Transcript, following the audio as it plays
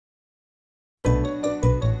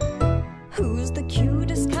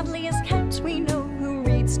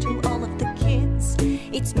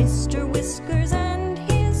Whiskers and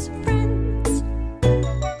his friends.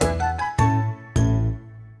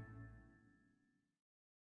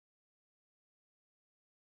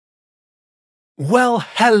 Well,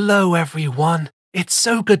 hello everyone. It's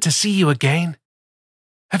so good to see you again.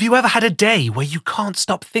 Have you ever had a day where you can't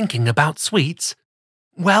stop thinking about sweets?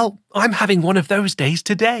 Well, I'm having one of those days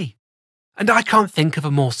today. And I can't think of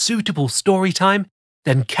a more suitable story time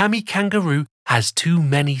than Cami Kangaroo Has Too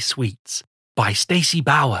Many Sweets by Stacy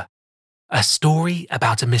Bauer. A story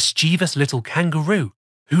about a mischievous little kangaroo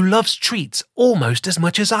who loves treats almost as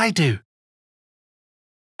much as I do.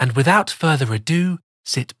 And without further ado,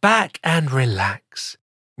 sit back and relax.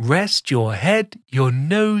 Rest your head, your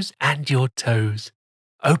nose and your toes.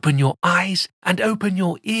 Open your eyes and open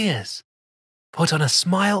your ears. Put on a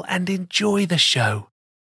smile and enjoy the show.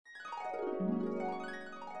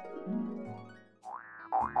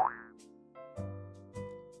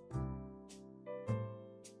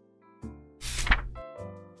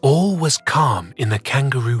 All was calm in the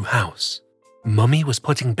kangaroo house. Mummy was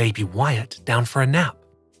putting baby Wyatt down for a nap,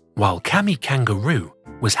 while Cami Kangaroo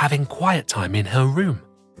was having quiet time in her room.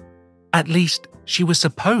 At least, she was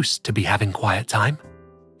supposed to be having quiet time.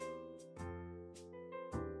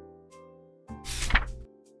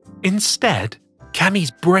 Instead, Cami's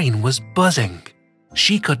brain was buzzing.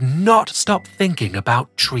 She could not stop thinking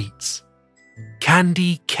about treats.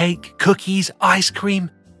 Candy, cake, cookies, ice cream.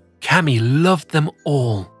 Cami loved them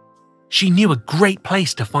all. She knew a great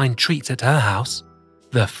place to find treats at her house,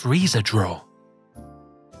 the freezer drawer.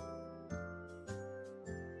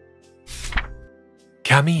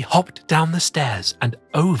 Cami hopped down the stairs and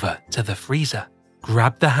over to the freezer,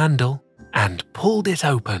 grabbed the handle and pulled it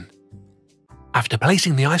open. After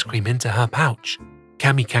placing the ice cream into her pouch,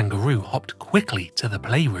 Cami Kangaroo hopped quickly to the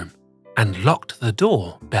playroom and locked the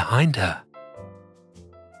door behind her.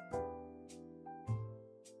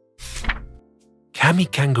 Cami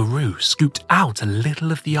Kangaroo scooped out a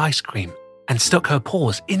little of the ice cream and stuck her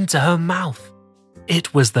paws into her mouth.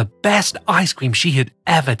 It was the best ice cream she had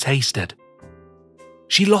ever tasted.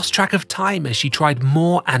 She lost track of time as she tried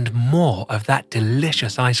more and more of that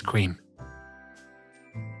delicious ice cream.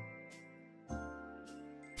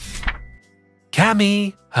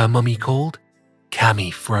 Cami, her mummy called.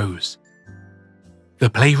 Cami froze.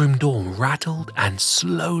 The playroom door rattled and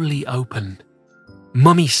slowly opened.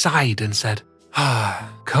 Mummy sighed and said,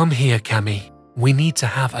 "Come here, Cami. We need to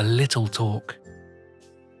have a little talk."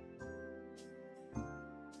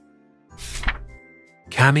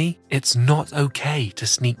 "Cami, it's not okay to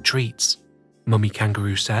sneak treats," Mummy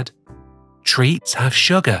Kangaroo said. "Treats have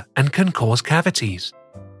sugar and can cause cavities.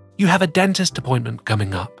 You have a dentist appointment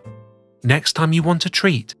coming up. Next time you want a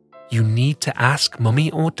treat, you need to ask Mummy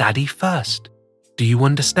or Daddy first. Do you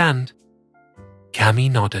understand?" Cami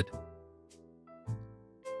nodded.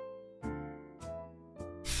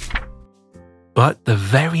 But the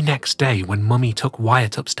very next day when Mummy took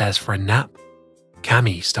Wyatt upstairs for a nap,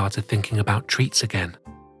 Cami started thinking about treats again.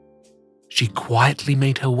 She quietly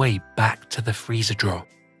made her way back to the freezer drawer,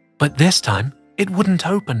 but this time it wouldn't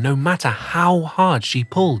open no matter how hard she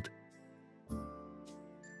pulled.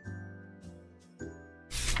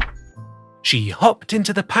 She hopped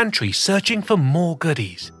into the pantry searching for more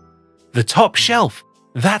goodies. The top shelf,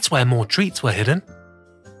 that's where more treats were hidden.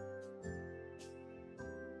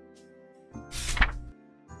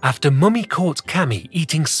 After Mummy caught Cami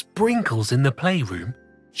eating sprinkles in the playroom,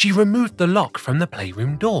 she removed the lock from the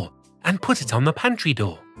playroom door and put it on the pantry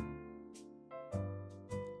door.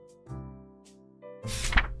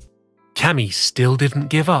 Cami still didn't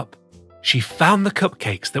give up. She found the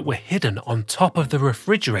cupcakes that were hidden on top of the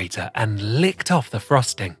refrigerator and licked off the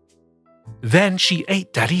frosting. Then she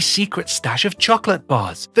ate Daddy's secret stash of chocolate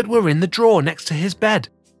bars that were in the drawer next to his bed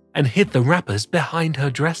and hid the wrappers behind her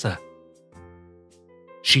dresser.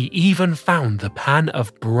 She even found the pan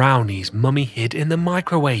of brownies Mummy hid in the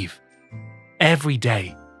microwave. Every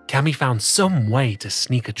day, Cami found some way to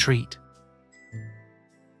sneak a treat.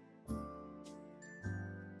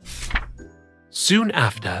 Soon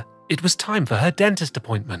after, it was time for her dentist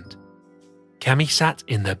appointment. Cami sat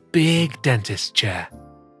in the big dentist chair.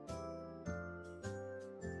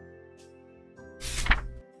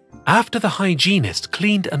 After the hygienist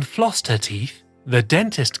cleaned and flossed her teeth, the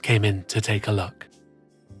dentist came in to take a look.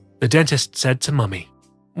 The dentist said to Mummy,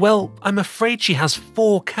 "Well, I'm afraid she has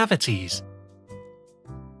 4 cavities."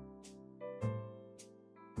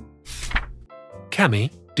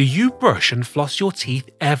 "Cami, do you brush and floss your teeth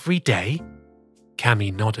every day?"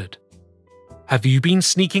 Cami nodded. "Have you been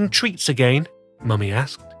sneaking treats again?" Mummy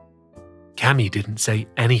asked. Cami didn't say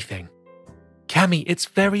anything. "Cami, it's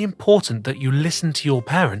very important that you listen to your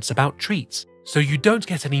parents about treats so you don't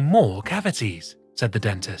get any more cavities," said the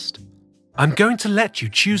dentist. "I'm going to let you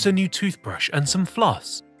choose a new toothbrush and some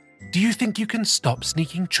floss. Do you think you can stop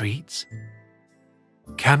sneaking treats?"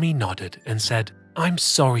 Cami nodded and said, "I'm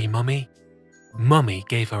sorry, Mummy." Mummy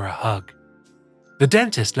gave her a hug. The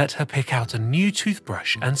dentist let her pick out a new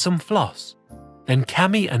toothbrush and some floss. Then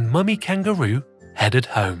Cami and Mummy Kangaroo headed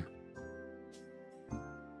home.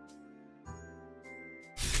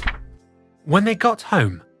 When they got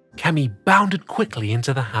home, Cami bounded quickly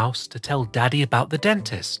into the house to tell Daddy about the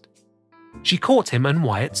dentist. She caught him and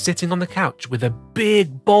Wyatt sitting on the couch with a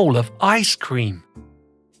big bowl of ice cream.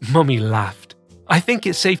 Mummy laughed. "I think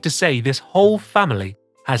it's safe to say this whole family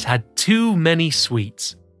has had too many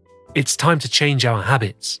sweets. It's time to change our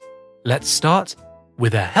habits. Let's start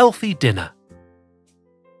with a healthy dinner."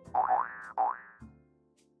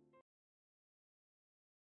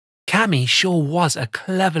 Cami sure was a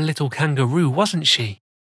clever little kangaroo, wasn't she?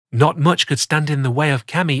 Not much could stand in the way of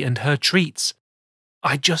Cami and her treats.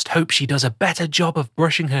 I just hope she does a better job of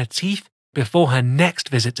brushing her teeth before her next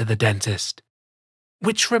visit to the dentist.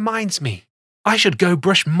 Which reminds me, I should go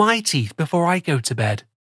brush my teeth before I go to bed.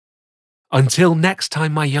 Until next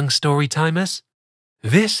time, my young storytimers,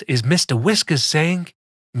 this is Mr. Whiskers saying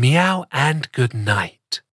meow and good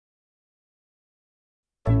night.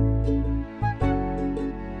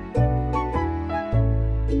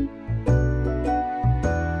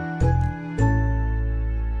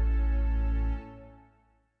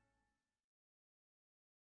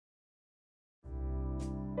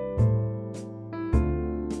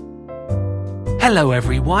 Hello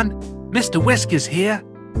everyone, Mr. Whiskers here.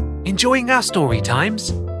 Enjoying our story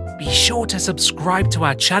times? Be sure to subscribe to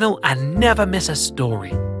our channel and never miss a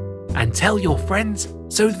story. And tell your friends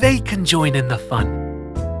so they can join in the fun.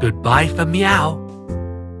 Goodbye for meow.